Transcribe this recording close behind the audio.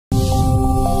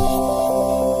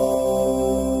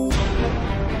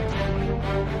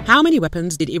How many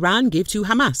weapons did Iran give to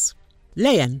Hamas?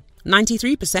 Leyen.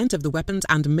 93% of the weapons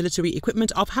and military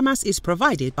equipment of Hamas is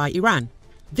provided by Iran.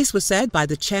 This was said by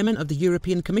the chairman of the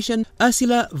European Commission,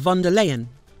 Ursula von der Leyen.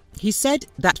 He said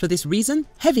that for this reason,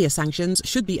 heavier sanctions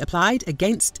should be applied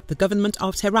against the government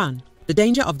of Tehran. The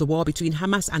danger of the war between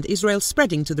Hamas and Israel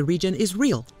spreading to the region is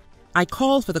real. I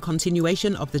call for the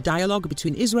continuation of the dialogue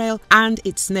between Israel and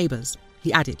its neighbours,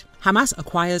 he added. Hamas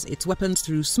acquires its weapons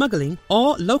through smuggling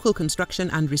or local construction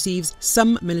and receives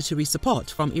some military support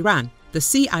from Iran, the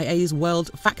CIA's World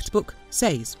Factbook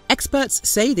says. Experts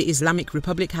say the Islamic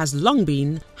Republic has long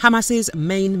been Hamas's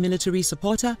main military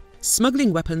supporter,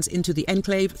 smuggling weapons into the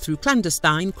enclave through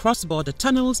clandestine cross-border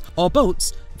tunnels or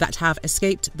boats that have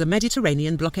escaped the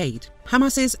Mediterranean blockade.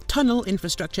 Hamas's tunnel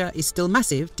infrastructure is still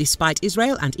massive despite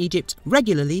Israel and Egypt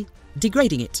regularly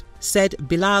degrading it, said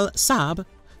Bilal Saab,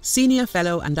 Senior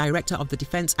Fellow and Director of the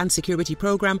Defense and Security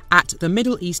Program at the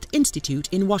Middle East Institute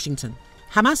in Washington.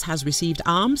 Hamas has received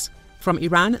arms from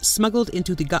Iran smuggled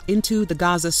into the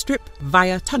Gaza Strip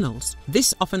via tunnels.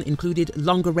 This often included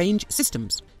longer-range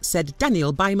systems, said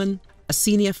Daniel Byman, a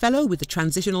senior fellow with the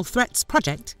Transitional Threats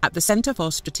Project at the Center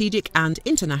for Strategic and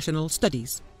International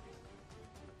Studies.